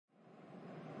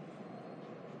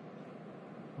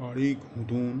আরে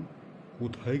ঘুঁটন,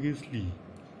 কোথায় গেছলি?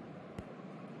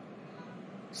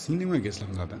 সিনেমায়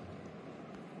গেছিলাম দাদা।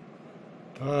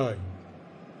 তাই?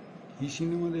 কি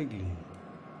সিনেমা দেখলি?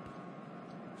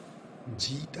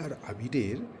 জিৎ আর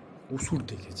আবিরের অসুর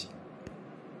দেখেছি।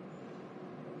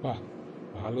 বাহ,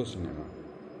 ভালো সিনেমা।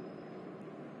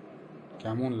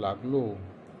 কেমন লাগলো?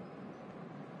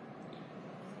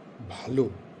 ভালো,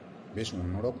 বেশ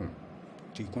অন্যরকম।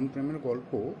 ত্রিকোণ প্রেমের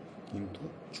গল্প, কিন্তু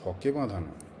ছকে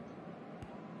বাঁধানো।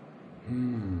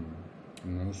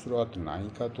 নুসরত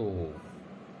নায়িকা তো।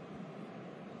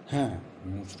 হ্যাঁ,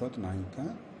 নুসরত নায়িকা।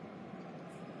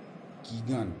 কি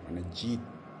গান, মানে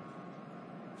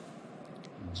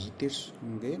জিতের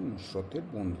সঙ্গে নুসরতের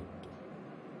বন্ধুত্ব,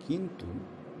 কিন্তু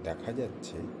দেখা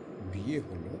যাচ্ছে বিয়ে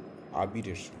হলো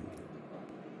আবিরের সঙ্গে।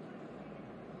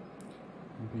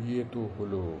 বিয়ে তো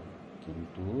হলো,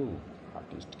 কিন্তু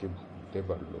আর্টিস্টকে ভুলতে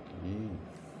পারলো কি?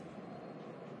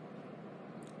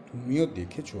 তুমিও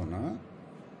দেখেছো না?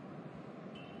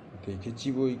 দেখেছি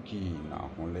বই কি, না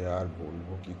হলে আর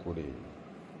বলবো কি করে?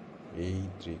 এই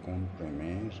ত্রিকোণ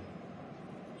প্রেমের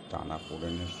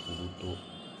টানাপোড়েনের শুরু তো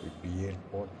বিয়ের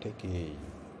পর থেকেই।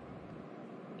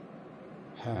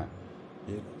 হ্যাঁ,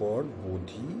 এরপর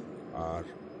বোধি আর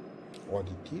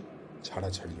অদিতির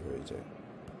ছাড়াছাড়ি হয়ে যায়,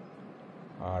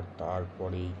 আর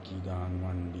তারপরেই কি গান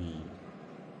মান্ডি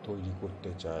তৈরি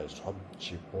করতে চায়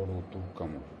সবচেয়ে বড় দুর্গা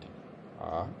মূর্তি,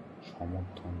 আর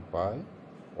সমর্থন পায়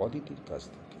অদিতির কাছ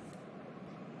থেকে।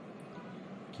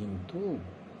 কিন্তু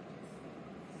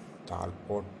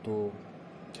তারপর তো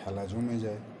খেলা জমে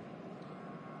যায়।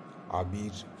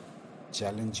 আবির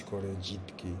চ্যালেঞ্জ করে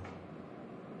জিতকে,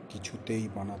 কিছুতেই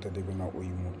বানাতে দেবে না ওই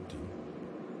মূর্তি।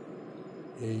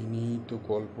 এই নিয়েই তো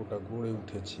গল্পটা গড়ে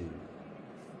উঠেছে।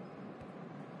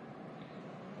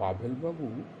 পাভেলবাবু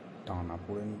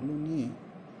টানাপোড়েনগুলো নিয়ে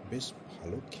বেশ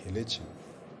ভালো খেলেছেন।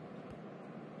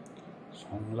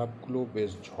 সংলাপগুলো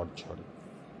বেশ ঝরঝরে,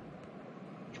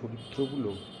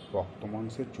 চরিত্রগুলো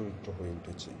রক্তমাংসের চরিত্র হয়ে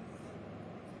উঠেছে।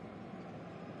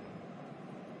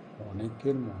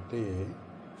 অনেকের মতে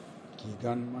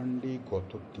কিগান মান্ডি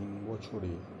গত 3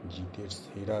 বছরে জিতের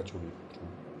সেরা চরিত্র।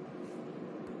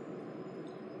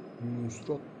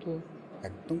 নুসরত তো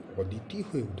একদম অদিতি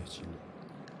হয়ে উঠেছিল,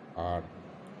 আর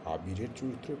আবিরের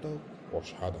চরিত্রটাও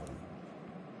অসাধারণ।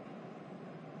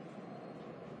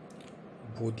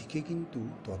 বোধিকে কিন্তু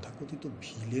তথাকথিত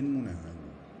ভিলেন মনে হয়নি।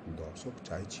 দর্শক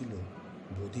চাইছিল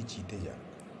বোধি জিতে যাক।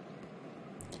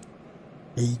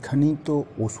 এইখানেই তো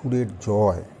অসুরের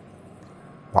জয়।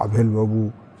 পাভেলবাবু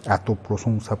এত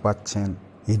প্রশংসা পাচ্ছেন,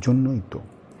 এই জন্যই তো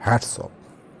হ্যাটস অফ।